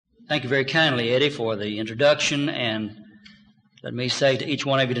Thank you very kindly, Eddie, for the introduction, and let me say to each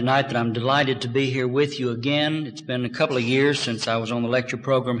one of you tonight that I'm delighted to be here with you again. It's been a couple of years since I was on the lecture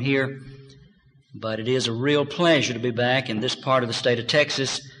program here, but it is a real pleasure to be back in this part of the state of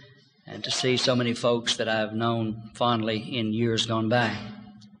Texas and to see so many folks that I've known fondly in years gone by.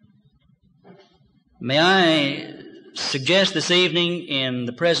 May I suggest this evening in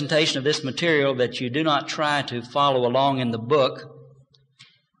the presentation of this material that you do not try to follow along in the book,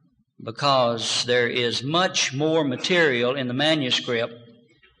 because there is much more material in the manuscript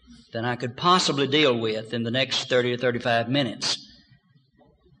than I could possibly deal with in the next 30 or 35 minutes.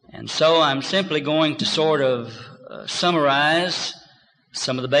 And so I'm simply going to sort of summarize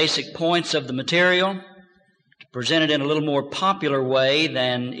some of the basic points of the material, to present it in a little more popular way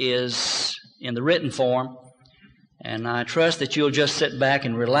than is in the written form. And I trust that you'll just sit back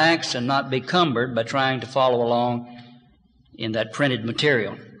and relax and not be cumbered by trying to follow along in that printed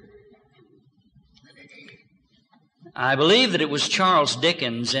material. I believe that it was Charles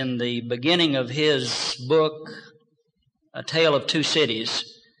Dickens in the beginning of his book, A Tale of Two Cities,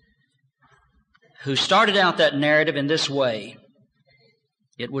 who started out that narrative in this way.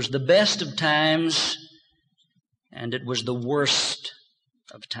 It was the best of times, and it was the worst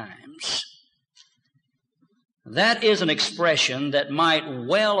of times. That is an expression that might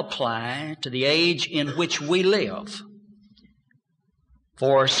well apply to the age in which we live.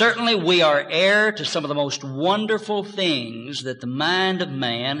 For certainly we are heir to some of the most wonderful things that the mind of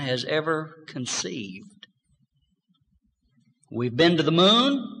man has ever conceived. We've been to the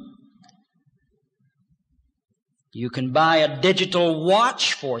moon. You can buy a digital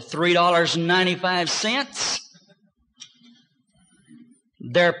watch for $3.95.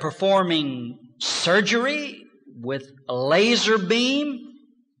 They're performing surgery with a laser beam.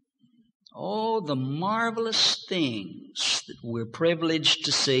 Oh, the marvelous things that we're privileged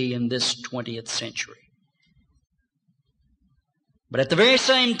to see in this 20th century. But at the very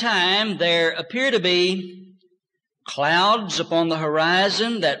same time, there appear to be clouds upon the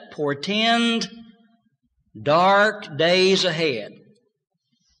horizon that portend dark days ahead.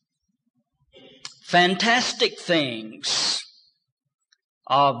 Fantastic things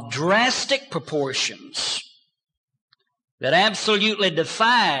of drastic proportions that absolutely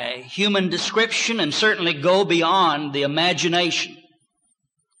defy human description and certainly go beyond the imagination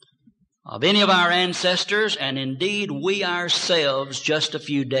of any of our ancestors, and indeed we ourselves just a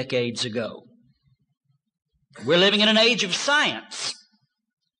few decades ago. We're living in an age of science.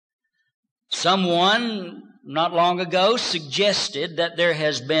 Someone not long ago suggested that there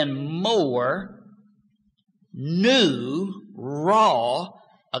has been more new, raw,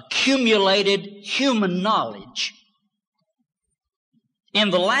 accumulated human knowledge in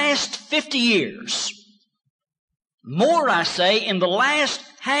the last 50 years, more, I say, in the last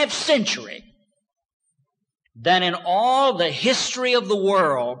half century, than in all the history of the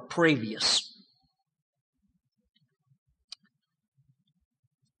world previous.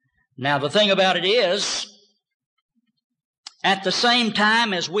 Now, the thing about it is, at the same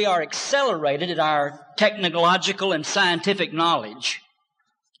time as we are accelerated in our technological and scientific knowledge,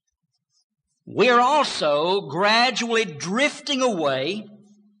 we are also gradually drifting away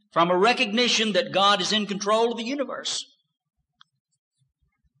from a recognition that God is in control of the universe,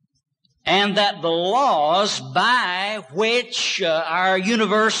 and that the laws by which our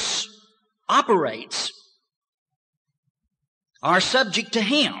universe operates are subject to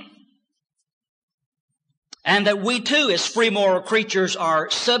Him, and that we too, as free moral creatures, are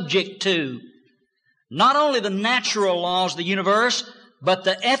subject to not only the natural laws of the universe, but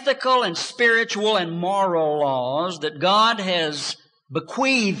the ethical and spiritual and moral laws that God has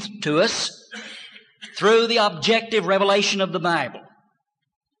bequeathed to us through the objective revelation of the Bible.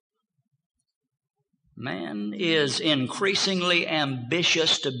 Man is increasingly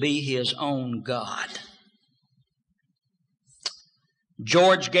ambitious to be his own God.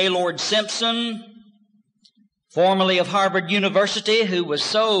 George Gaylord Simpson, formerly of Harvard University, who was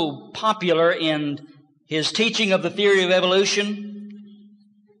so popular in his teaching of the theory of evolution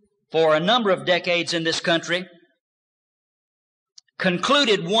for a number of decades in this country,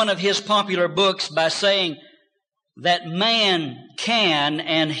 concluded one of his popular books by saying that man can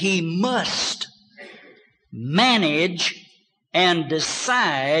and he must manage and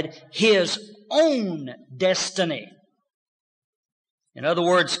decide his own destiny. In other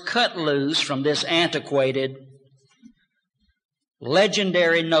words, cut loose from this antiquated,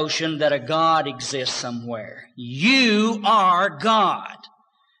 legendary notion that a God exists somewhere. You are God.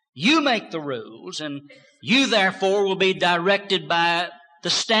 You make the rules, and you therefore will be directed by the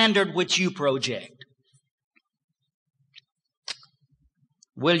standard which you project.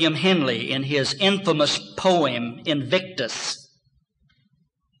 William Henley, in his infamous poem Invictus,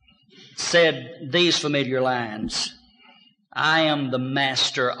 said these familiar lines: I am the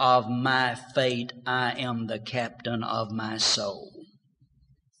master of my fate. I am the captain of my soul.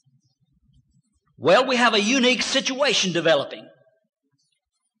 Well, we have a unique situation developing.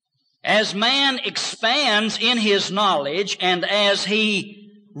 As man expands in his knowledge and as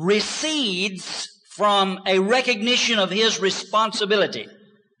he recedes from a recognition of his responsibility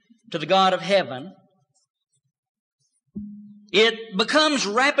to the God of heaven, it becomes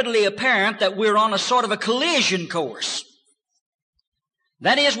rapidly apparent that we're on a sort of a collision course.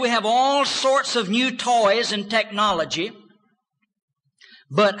 That is, we have all sorts of new toys and technology,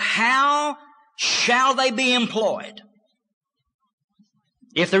 but how shall they be employed?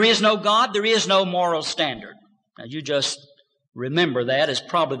 If there is no God, there is no moral standard. Now, you just remember that as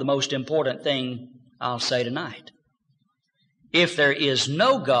probably the most important thing I'll say tonight. If there is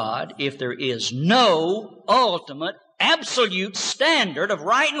no God, if there is no ultimate, absolute standard of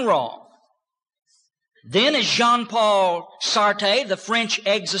right and wrong, then, as Jean-Paul Sartre, the French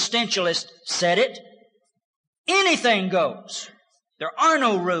existentialist, said it, anything goes. There are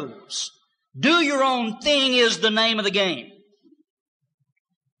no rules. Do your own thing is the name of the game.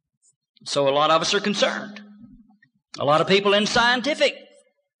 So a lot of us are concerned. A lot of people in scientific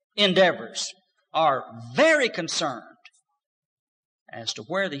endeavors are very concerned as to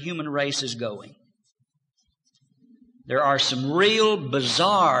where the human race is going. There are some real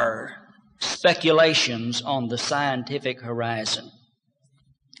bizarre speculations on the scientific horizon.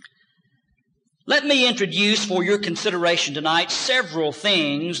 Let me introduce for your consideration tonight several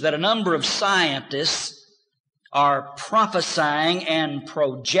things that a number of scientists are prophesying and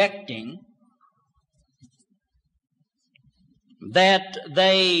projecting that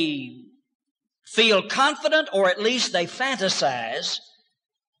they feel confident, or at least they fantasize,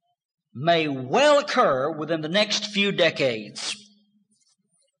 may well occur within the next few decades.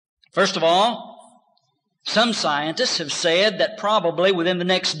 First of all, some scientists have said that probably within the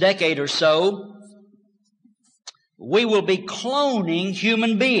next decade or so, we will be cloning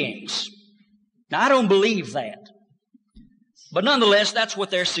human beings. Now, I don't believe that. But nonetheless, that's what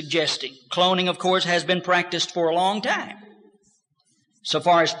they're suggesting. Cloning, of course, has been practiced for a long time. So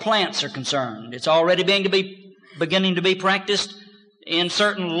far as plants are concerned, it's already beginning to be practiced in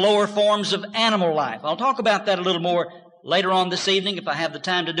certain lower forms of animal life. I'll talk about that a little more later on this evening if I have the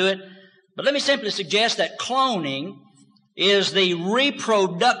time to do it. But let me simply suggest that cloning is the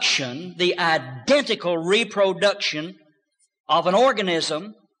reproduction, the identical reproduction of an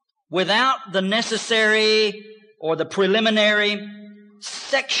organism without the necessary or the preliminary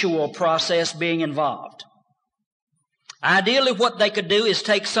sexual process being involved. Ideally, what they could do is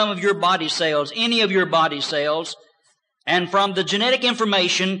take some of your body cells, any of your body cells, and from the genetic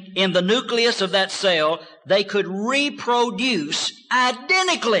information in the nucleus of that cell, they could reproduce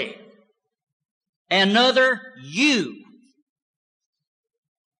identically another you.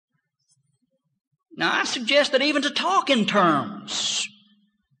 Now, I suggest that even to talk in terms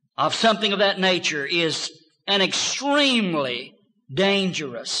of something of that nature is an extremely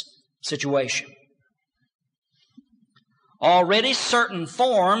dangerous situation. Already certain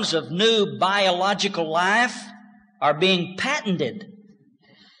forms of new biological life are being patented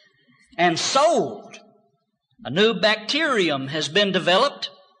and sold. A new bacterium has been developed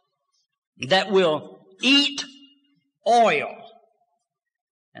that will eat oil.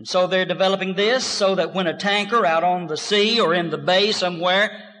 And so they're developing this so that when a tanker out on the sea or in the bay somewhere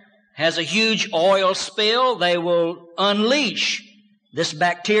has a huge oil spill, they will unleash this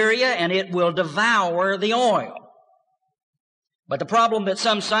bacteria and it will devour the oil. But the problem that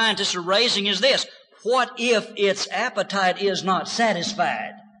some scientists are raising is this: what if its appetite is not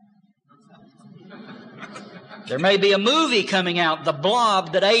satisfied? There may be a movie coming out, The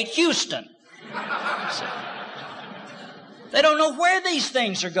Blob That Ate Houston. They don't know where these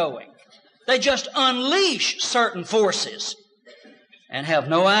things are going. They just unleash certain forces and have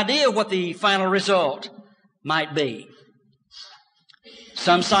no idea what the final result might be.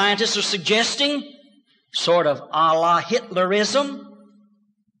 Some scientists are suggesting, sort of a la Hitlerism,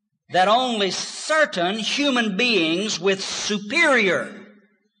 that only certain human beings with superior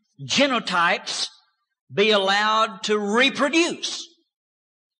genotypes be allowed to reproduce.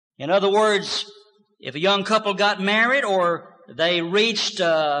 In other words, if a young couple got married or they reached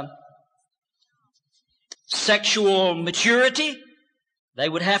sexual maturity, they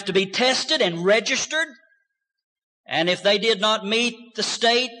would have to be tested and registered. And if they did not meet the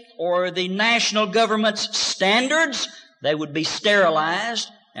state or the national government's standards, they would be sterilized,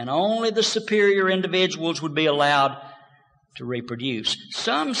 and only the superior individuals would be allowed to reproduce.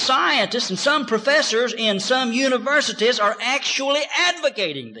 Some scientists and some professors in some universities are actually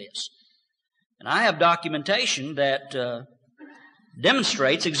advocating this. And I have documentation that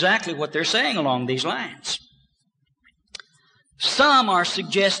demonstrates exactly what they're saying along these lines. Some are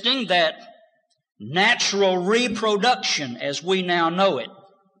suggesting that natural reproduction, as we now know it,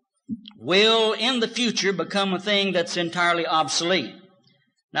 will in the future become a thing that's entirely obsolete.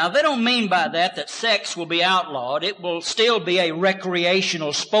 Now, they don't mean by that sex will be outlawed. It will still be a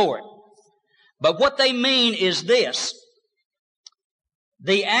recreational sport. But what they mean is this: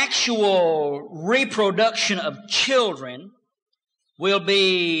 the actual reproduction of children will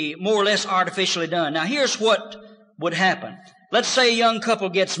be more or less artificially done. Now, here's what would happen. Let's say a young couple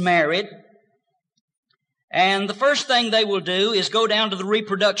gets married, and the first thing they will do is go down to the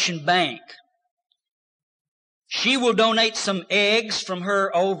reproduction bank. She will donate some eggs from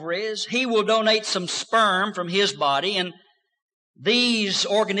her ovaries. He will donate some sperm from his body, and these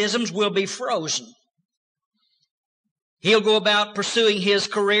organisms will be frozen. He'll go about pursuing his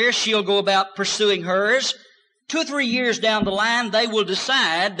career. She'll go about pursuing hers. 2 or 3 years down the line, they will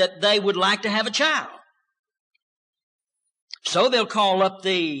decide that they would like to have a child. So they'll call up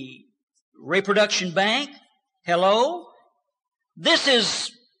the reproduction bank. Hello? This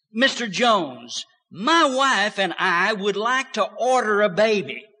is Mr. Jones. My wife and I would like to order a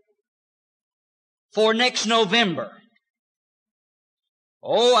baby for next November.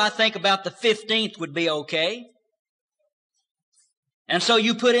 Oh, I think about the 15th would be okay. And so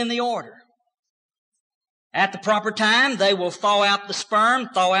you put in the order. At the proper time, they will thaw out the sperm,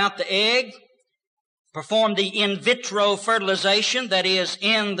 thaw out the egg, perform the in vitro fertilization, that is,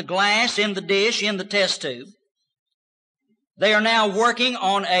 in the glass, in the dish, in the test tube. They are now working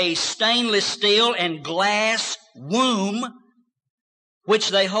on a stainless steel and glass womb, which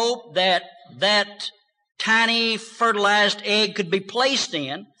they hope that tiny fertilized egg could be placed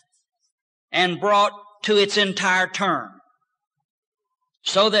in and brought to its entire term.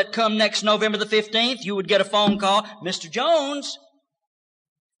 So that come next November the 15th, you would get a phone call. Mr. Jones,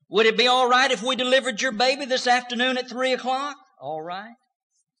 would it be all right if we delivered your baby this afternoon at 3 o'clock? All right.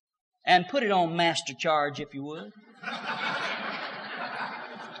 And put it on master charge if you would.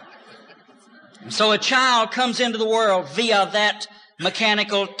 And so a child comes into the world via that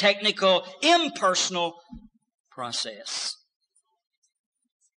mechanical, technical, impersonal process.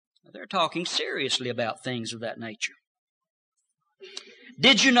 They're talking seriously about things of that nature.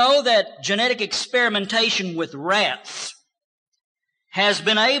 Did you know that genetic experimentation with rats has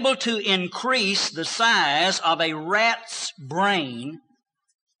been able to increase the size of a rat's brain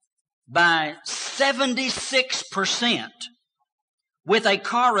by 76%, with a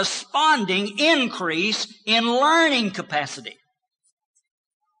corresponding increase in learning capacity?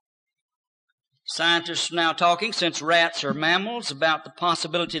 Scientists are now talking, since rats are mammals, about the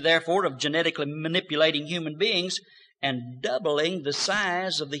possibility, therefore, of genetically manipulating human beings and doubling the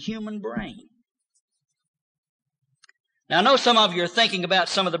size of the human brain. Now, I know some of you are thinking about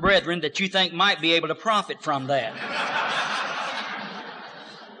some of the brethren that you think might be able to profit from that.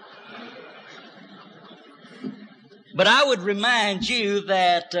 But I would remind you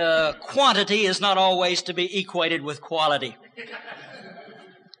that quantity is not always to be equated with quality.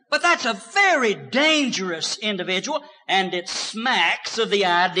 But that's a very dangerous individual, and it smacks of the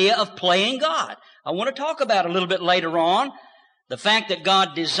idea of playing God. I want to talk about a little bit later on the fact that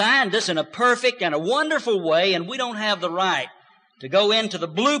God designed us in a perfect and a wonderful way, and we don't have the right to go into the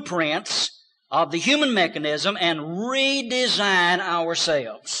blueprints of the human mechanism and redesign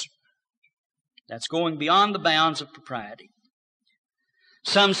ourselves. That's going beyond the bounds of propriety.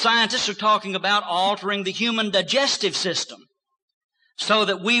 Some scientists are talking about altering the human digestive system so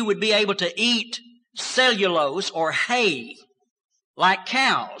that we would be able to eat cellulose or hay like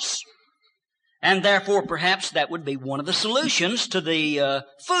cows. And therefore, perhaps that would be one of the solutions to the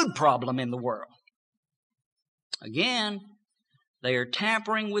food problem in the world. Again, they are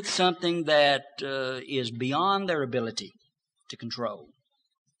tampering with something that is beyond their ability to control.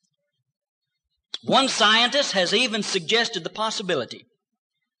 One scientist has even suggested the possibility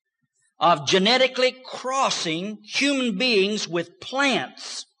of genetically crossing human beings with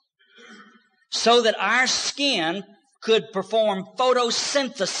plants so that our skin could perform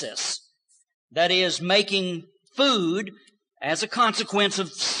photosynthesis, that is, making food as a consequence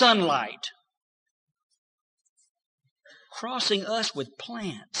of sunlight. Crossing us with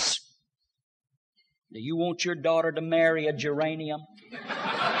plants. Do you want your daughter to marry a geranium?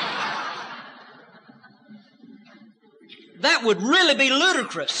 That would really be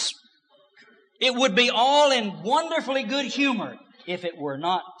ludicrous. It would be all in wonderfully good humor if it were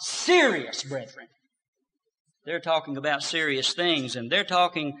not serious, brethren. They're talking about serious things, and they're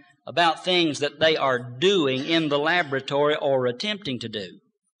talking about things that they are doing in the laboratory or attempting to do.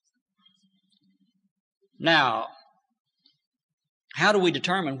 Now, how do we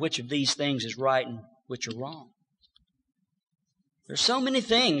determine which of these things is right and which are wrong? There's so many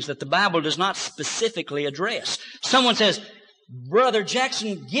things that the Bible does not specifically address. Someone says, Brother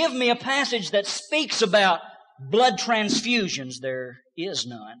Jackson, give me a passage that speaks about blood transfusions. There is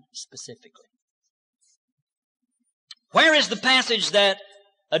none specifically. Where is the passage that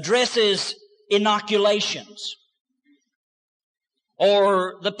addresses inoculations?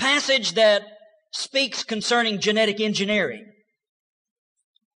 Or the passage that speaks concerning genetic engineering?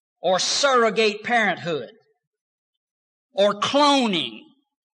 Or surrogate parenthood? Or cloning?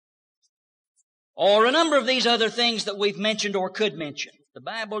 Or a number of these other things that we've mentioned or could mention. The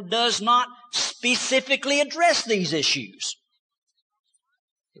Bible does not specifically address these issues.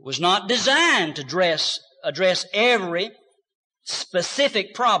 It was not designed to address every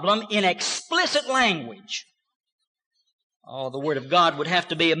specific problem in explicit language. Oh, the Word of God would have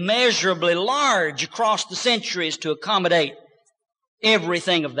to be immeasurably large across the centuries to accommodate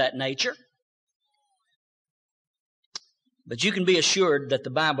everything of that nature. But you can be assured that the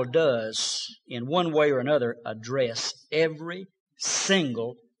Bible does, in one way or another, address every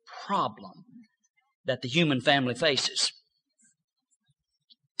single problem that the human family faces.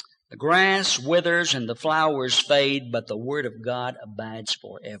 The grass withers and the flowers fade, but the Word of God abides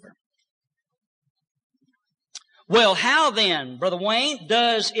forever. Well, how then, Brother Wayne,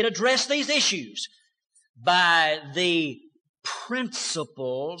 does it address these issues? By the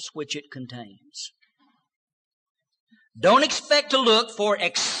principles which it contains. Don't expect to look for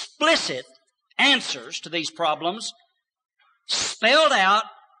explicit answers to these problems spelled out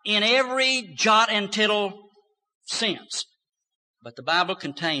in every jot and tittle sense. But the Bible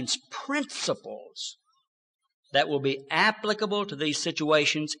contains principles that will be applicable to these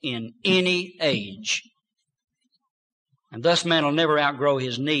situations in any age. And thus man will never outgrow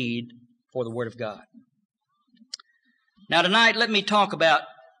his need for the Word of God. Now tonight, let me talk about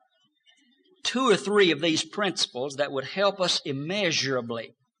 2 or 3 of these principles that would help us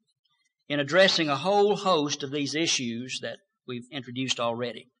immeasurably in addressing a whole host of these issues that we've introduced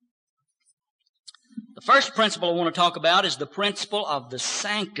already. The first principle I want to talk about is the principle of the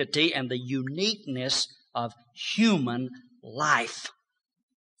sanctity and the uniqueness of human life.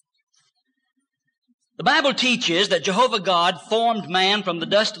 The Bible teaches that Jehovah God formed man from the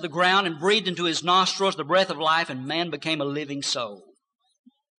dust of the ground and breathed into his nostrils the breath of life, and man became a living soul.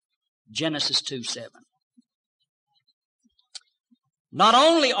 Genesis 2:7. Not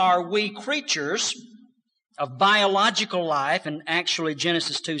only are we creatures of biological life, and actually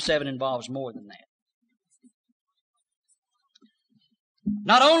Genesis 2:7 involves more than that.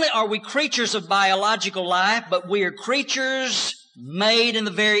 Not only are we creatures of biological life, but we are creatures made in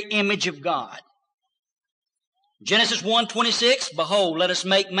the very image of God. Genesis 1:26, behold, let us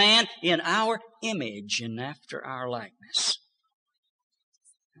make man in our image and after our likeness.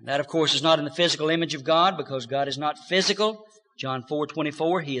 And that, of course, is not in the physical image of God, because God is not physical. John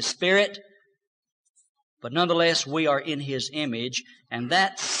 4:24, He is spirit. But nonetheless, we are in His image, and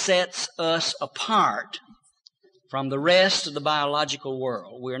that sets us apart from the rest of the biological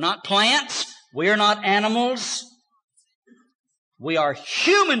world. We are not plants. We are not animals. We are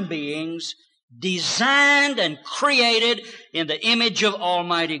human beings designed and created in the image of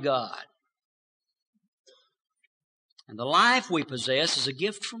Almighty God. And the life we possess is a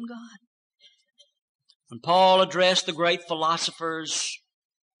gift from God. When Paul addressed the great philosophers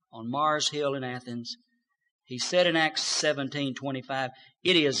on Mars Hill in Athens, he said in Acts 17:25,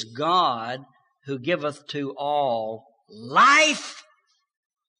 it is God who giveth to all life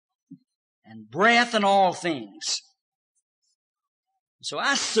and breath and all things. So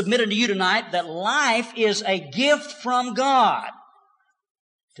I submit unto you tonight that life is a gift from God,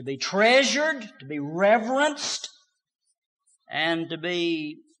 to be treasured, to be reverenced, and to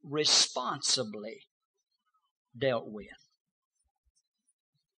be responsibly dealt with.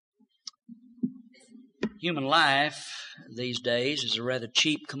 Human life these days is a rather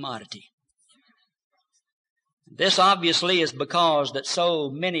cheap commodity. This obviously is because that so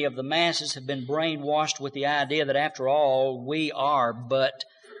many of the masses have been brainwashed with the idea that after all we are but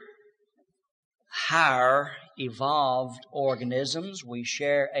higher evolved organisms. We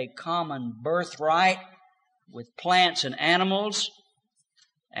share a common birthright with plants and animals,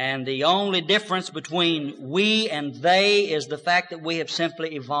 and the only difference between we and they is the fact that we have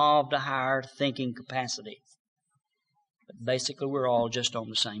simply evolved a higher thinking capacity. But basically we're all just on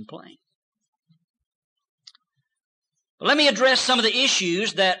the same plane. But let me address some of the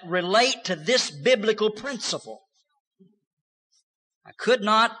issues that relate to this biblical principle. I could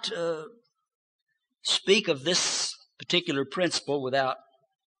not speak of this particular principle without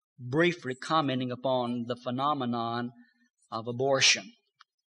briefly commenting upon the phenomenon of abortion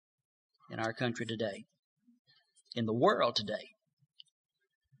in our country today, in the world today.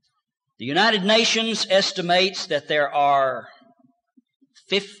 The United Nations estimates that there are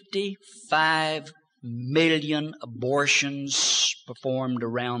 55 million abortions performed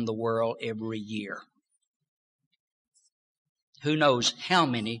around the world every year. Who knows how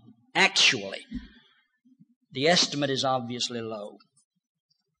many actually? The estimate is obviously low.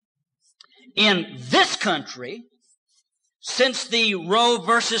 In this country, since the Roe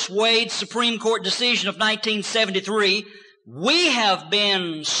versus Wade Supreme Court decision of 1973, we have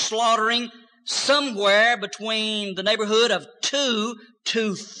been slaughtering somewhere between the neighborhood of 2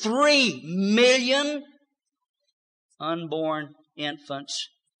 to 3 million unborn infants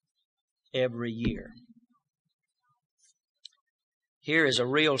every year. Here is a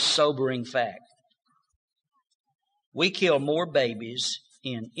real sobering fact. We kill more babies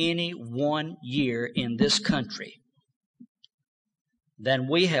in any one year in this country than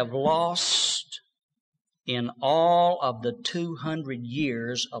we have lost in all of the 200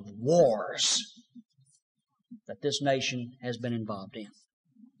 years of wars that this nation has been involved in.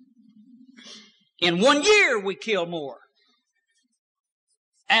 In 1 year, we kill more.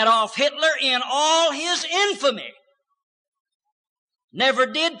 Adolf Hitler, in all his infamy, never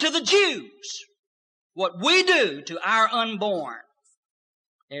did to the Jews what we do to our unborn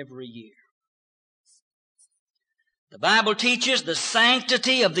every year. The Bible teaches the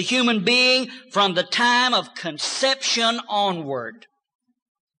sanctity of the human being from the time of conception onward.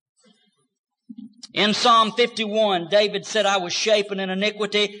 In Psalm 51, David said, I was shapen in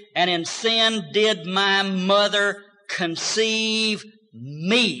iniquity, and in sin did my mother conceive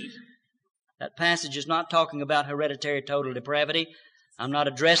me. That passage is not talking about hereditary total depravity. I'm not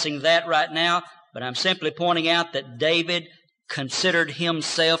addressing that right now, but I'm simply pointing out that David considered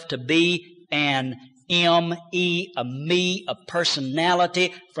himself to be an M-E, a me, a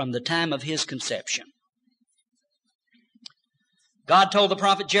personality from the time of his conception. God told the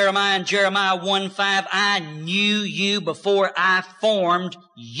prophet Jeremiah in Jeremiah 1:5, I knew you before I formed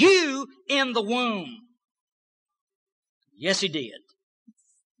you in the womb. Yes, He did.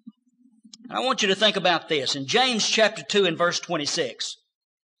 And I want you to think about this. In James chapter 2 and verse 26,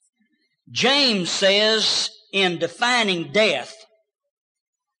 James says in defining death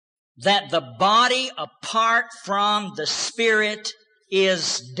that the body apart from the spirit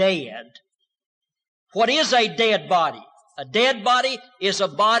is dead. What is a dead body? A dead body is a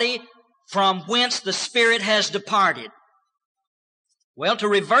body from whence the spirit has departed. Well, to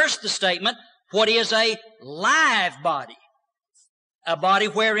reverse the statement, what is a live body? A body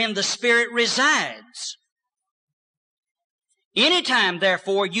wherein the spirit resides. Anytime,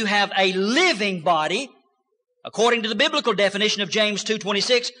 therefore, you have a living body, according to the biblical definition of James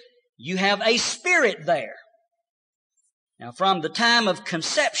 2:26, you have a spirit there. Now, from the time of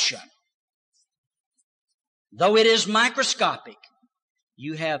conception, though it is microscopic,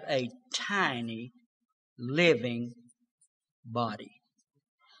 you have a tiny living body.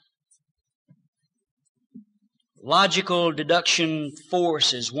 Logical deduction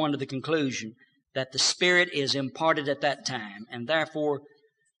forces one to the conclusion that the Spirit is imparted at that time, and therefore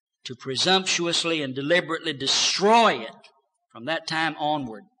to presumptuously and deliberately destroy it from that time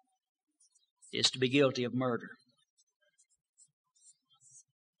onward is to be guilty of murder.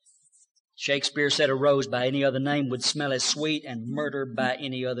 Shakespeare said a rose by any other name would smell as sweet, and murder by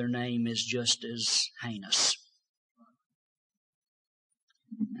any other name is just as heinous.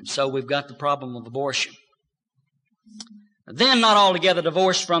 And so we've got the problem of abortion. Then, not altogether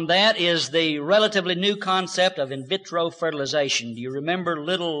divorced from that, is the relatively new concept of in vitro fertilization. Do you remember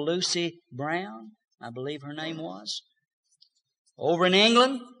little Lucy Brown? I believe her name was. Over in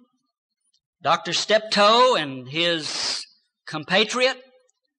England, Dr. Steptoe and his compatriot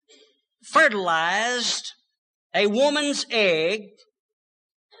fertilized a woman's egg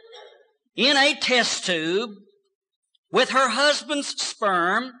in a test tube with her husband's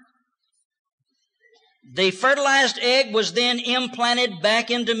sperm. The fertilized egg was then implanted back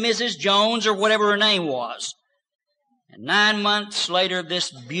into Mrs. Jones, or whatever her name was. And 9 months later,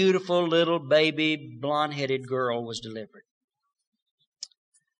 this beautiful little baby, blonde-headed girl was delivered.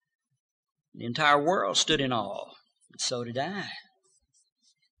 The entire world stood in awe, and so did I.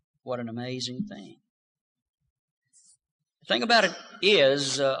 What an amazing thing. The thing about it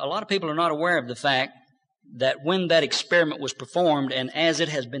is, a lot of people are not aware of the fact that when that experiment was performed, and as it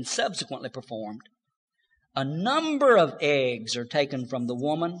has been subsequently performed, a number of eggs are taken from the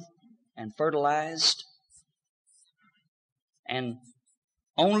woman and fertilized, and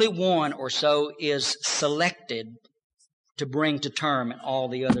only one or so is selected to bring to term, and all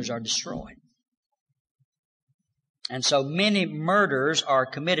the others are destroyed. And so many murders are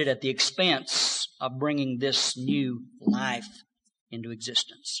committed at the expense of bringing this new life into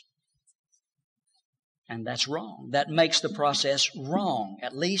existence. And that's wrong. That makes the process wrong,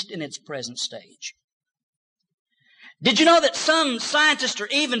 at least in its present stage. Did you know that some scientists are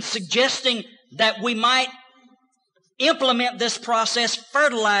even suggesting that we might implement this process,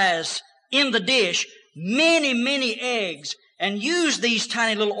 fertilize in the dish many, many eggs, and use these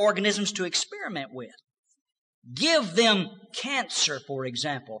tiny little organisms to experiment with? Give them cancer, for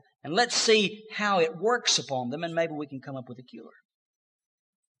example, and let's see how it works upon them, and maybe we can come up with a cure.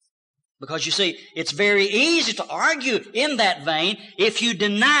 Because you see, it's very easy to argue in that vein if you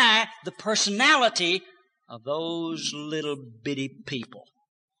deny the personality of those little bitty people.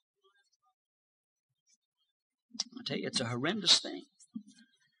 I tell you, it's a horrendous thing.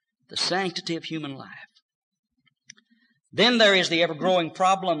 The sanctity of human life. Then there is the ever-growing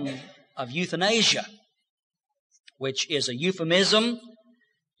problem of euthanasia, which is a euphemism.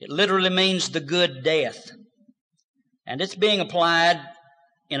 It literally means the good death. And it's being applied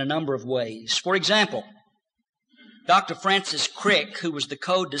in a number of ways. For example, Dr. Francis Crick, who was the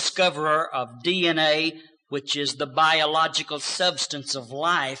co-discoverer of DNA, which is the biological substance of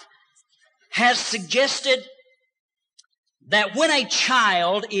life, has suggested that when a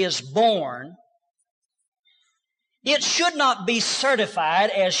child is born, it should not be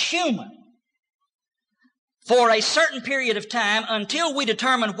certified as human for a certain period of time until we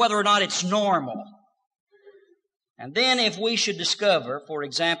determine whether or not it's normal. And then if we should discover, for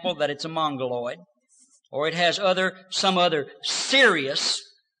example, that it's a mongoloid, or it has some other serious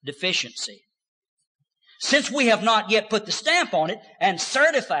deficiency, since we have not yet put the stamp on it and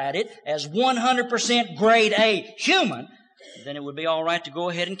certified it as 100% grade A human, then it would be all right to go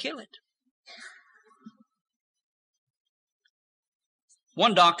ahead and kill it.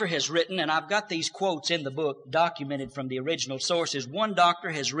 One doctor has written, and I've got these quotes in the book documented from the original sources. One doctor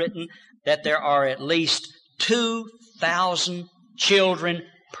has written that there are at least 2,000 children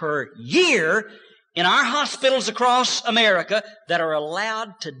per year in our hospitals across America that are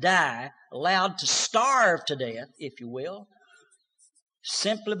allowed to die, allowed to starve to death, if you will,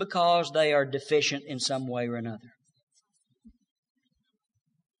 simply because they are deficient in some way or another.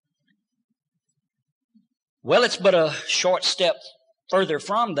 Well, it's but a short step further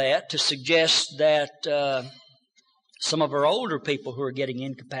from that to suggest that some of our older people who are getting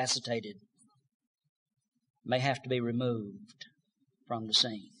incapacitated may have to be removed from the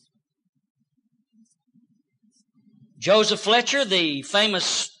scene. Joseph Fletcher, the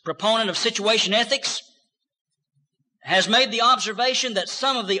famous proponent of situation ethics, has made the observation that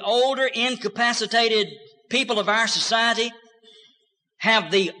some of the older incapacitated people of our society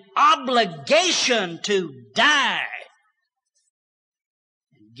have the obligation to die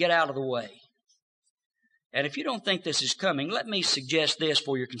and get out of the way. And if you don't think this is coming, let me suggest this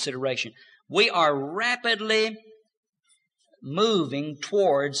for your consideration. We are rapidly moving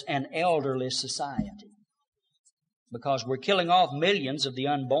towards an elderly society because we're killing off millions of the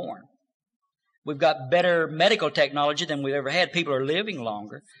unborn. We've got better medical technology than we've ever had. People are living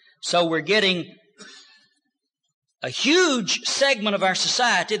longer. So we're getting a huge segment of our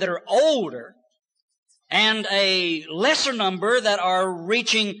society that are older and a lesser number that are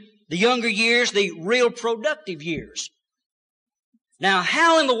reaching the younger years, the real productive years. Now,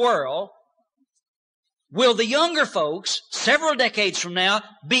 how in the world will the younger folks, several decades from now,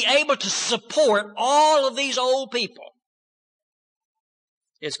 be able to support all of these old people?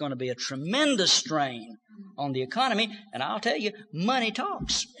 It's going to be a tremendous strain on the economy, and I'll tell you, money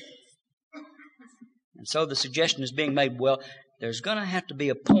talks. And so the suggestion is being made, well, there's going to have to be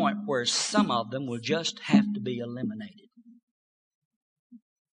a point where some of them will just have to be eliminated.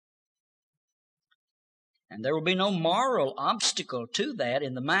 And there will be no moral obstacle to that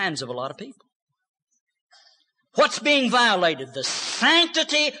in the minds of a lot of people. What's being violated? The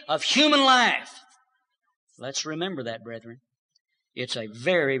sanctity of human life. Let's remember that, brethren. It's a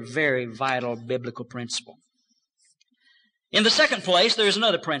very, very vital biblical principle. In the second place, there's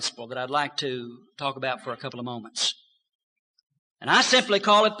another principle that I'd like to talk about for a couple of moments. And I simply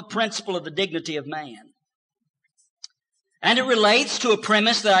call it the principle of the dignity of man. And it relates to a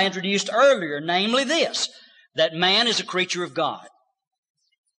premise that I introduced earlier, namely this, that man is a creature of God.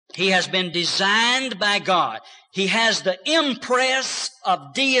 He has been designed by God. He has the impress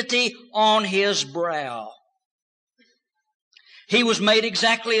of deity on his brow. He was made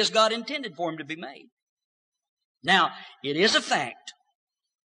exactly as God intended for him to be made. Now, it is a fact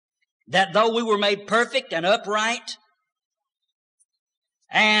that though we were made perfect and upright,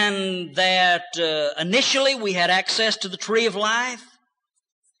 and that initially we had access to the tree of life,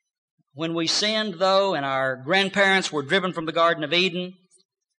 when we sinned, though, and our grandparents were driven from the Garden of Eden,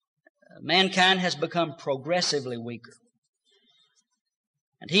 mankind has become progressively weaker.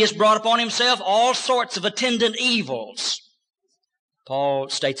 And he has brought upon himself all sorts of attendant evils. Paul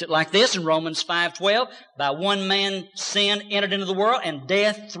states it like this in Romans 5:12, by one man sin entered into the world, and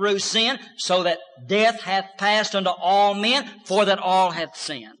death through sin, so that death hath passed unto all men, for that all hath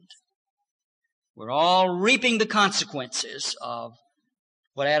sinned. We're all reaping the consequences of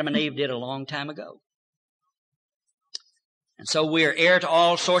what Adam and Eve did a long time ago. And so we are heir to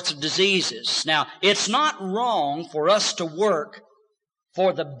all sorts of diseases. Now, it's not wrong for us to work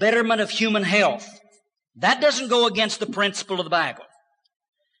for the betterment of human health. That doesn't go against the principle of the Bible.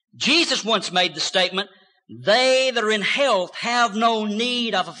 Jesus once made the statement, they that are in health have no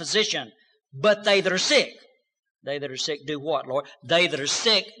need of a physician, but they that are sick. They that are sick do what, Lord? They that are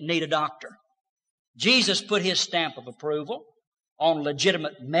sick need a doctor. Jesus put his stamp of approval on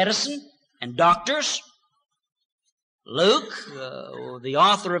legitimate medicine and doctors. Luke, the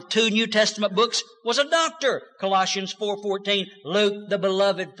author of 2 New Testament books, was a doctor. Colossians 4:14, Luke, the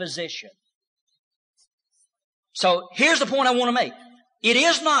beloved physician. So here's the point I want to make. It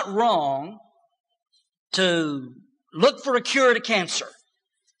is not wrong to look for a cure to cancer.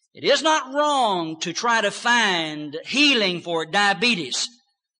 It is not wrong to try to find healing for diabetes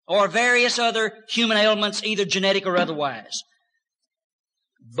or various other human ailments, either genetic or otherwise.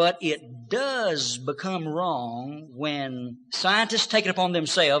 But it does become wrong when scientists take it upon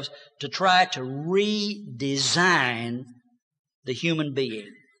themselves to try to redesign the human being.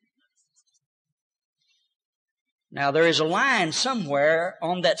 Now, there is a line somewhere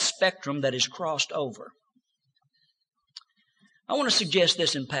on that spectrum that is crossed over. I want to suggest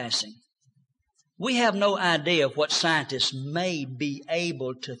this in passing. We have no idea of what scientists may be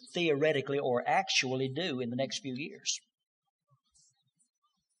able to theoretically or actually do in the next few years.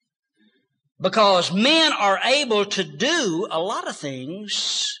 Because men are able to do a lot of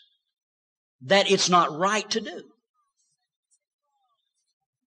things that it's not right to do.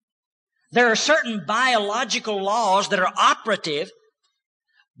 There are certain biological laws that are operative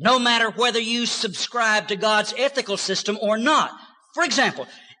no matter whether you subscribe to God's ethical system or not. For example,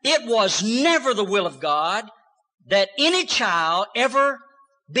 it was never the will of God that any child ever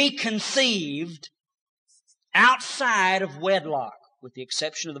be conceived outside of wedlock, with the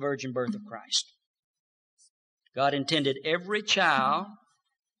exception of the virgin birth of Christ. God intended every child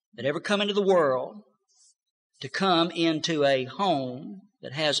that ever come into the world to come into a home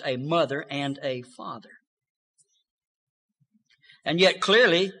that has a mother and a father. And yet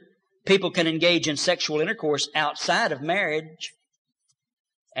clearly, people can engage in sexual intercourse outside of marriage,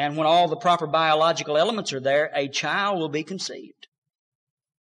 and when all the proper biological elements are there, a child will be conceived.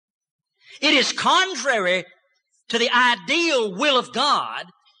 It is contrary to the ideal will of God,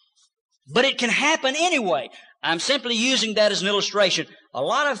 but it can happen anyway. I'm simply using that as an illustration. A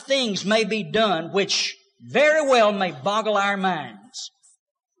lot of things may be done which very well may boggle our minds.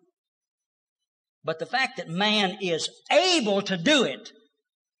 But the fact that man is able to do it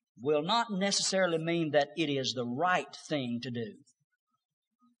will not necessarily mean that it is the right thing to do.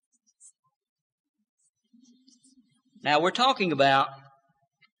 Now, we're talking about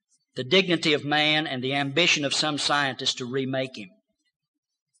the dignity of man and the ambition of some scientists to remake him.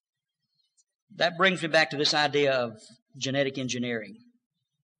 That brings me back to this idea of genetic engineering.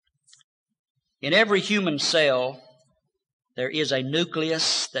 In every human cell, there is a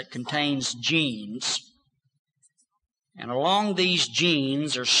nucleus that contains genes, and along these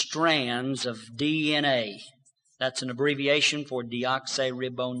genes are strands of DNA. That's an abbreviation for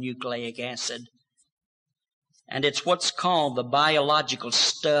deoxyribonucleic acid. And it's what's called the biological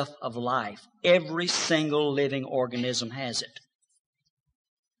stuff of life. Every single living organism has it.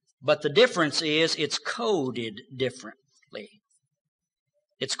 But the difference is it's coded differently.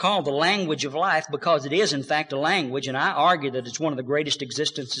 It's called the language of life because it is, in fact, a language, and I argue that it's one of the greatest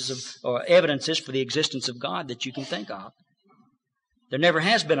existences of, or evidences for the existence of God that you can think of. There never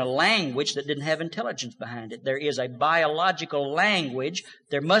has been a language that didn't have intelligence behind it. There is a biological language.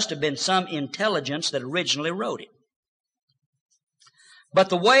 There must have been some intelligence that originally wrote it. But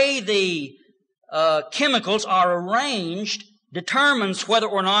the way the chemicals are arranged determines whether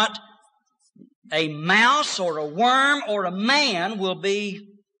or not a mouse or a worm or a man will be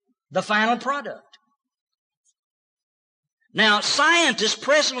the final product. Now, scientists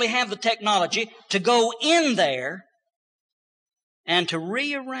presently have the technology to go in there and to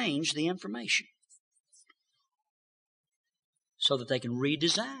rearrange the information. so that they can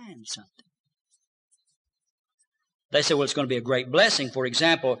redesign something. They say, well, it's going to be a great blessing. For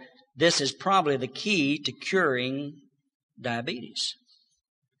example, this is probably the key to curing diabetes,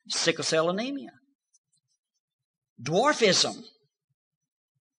 sickle cell anemia, dwarfism,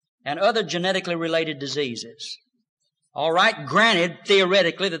 and other genetically related diseases. All right, granted,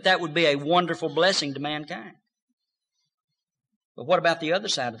 theoretically, that would be a wonderful blessing to mankind. But what about the other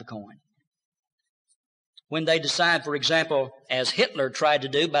side of the coin? When they decide, for example, as Hitler tried to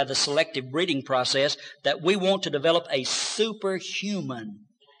do by the selective breeding process, that we want to develop a superhuman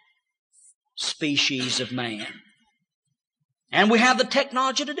species of man. And we have the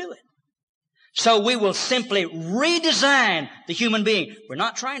technology to do it. So we will simply redesign the human being. We're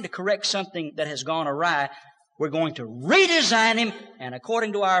not trying to correct something that has gone awry. We're going to redesign him and,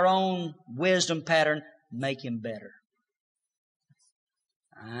 according to our own wisdom pattern, make him better.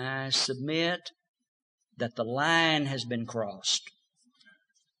 I submit that the line has been crossed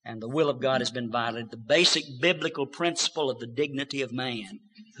and the will of God has been violated. The basic biblical principle of the dignity of man,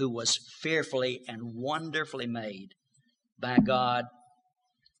 who was fearfully and wonderfully made by God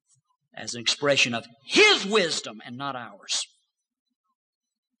as an expression of His wisdom and not ours.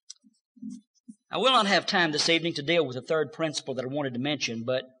 I will not have time this evening to deal with the third principle that I wanted to mention,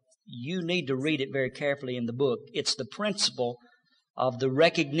 but you need to read it very carefully in the book. It's the principle of the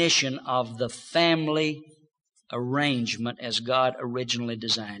recognition of the family arrangement as God originally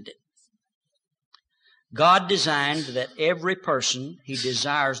designed it. God designed that every person, He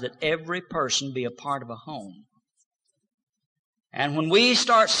desires that every person be a part of a home. And when we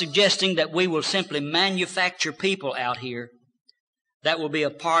start suggesting that we will simply manufacture people out here that will be a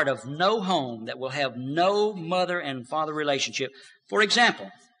part of no home, that will have no mother and father relationship. For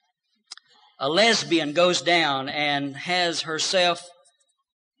example, a lesbian goes down and has herself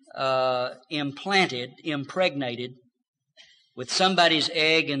impregnated with somebody's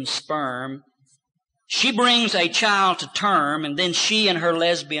egg and sperm. She brings a child to term, and then she and her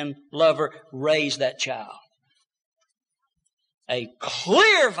lesbian lover raise that child. A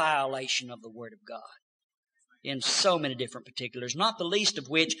clear violation of the Word of God in so many different particulars, not the least of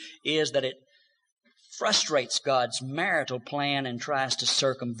which is that it frustrates God's marital plan and tries to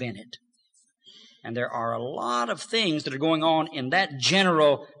circumvent it. And there are a lot of things that are going on in that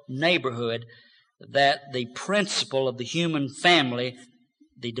general neighborhood that the principle of the human family,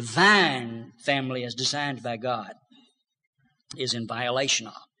 the divine family as designed by God, is in violation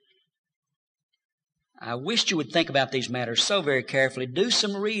of. I wish you would think about these matters so very carefully. Do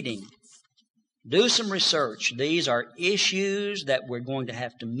some reading. Do some research. These are issues that we're going to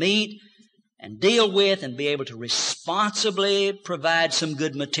have to meet and deal with and be able to responsibly provide some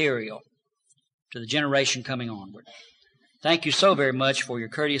good material to the generation coming onward. Thank you so very much for your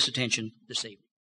courteous attention this evening.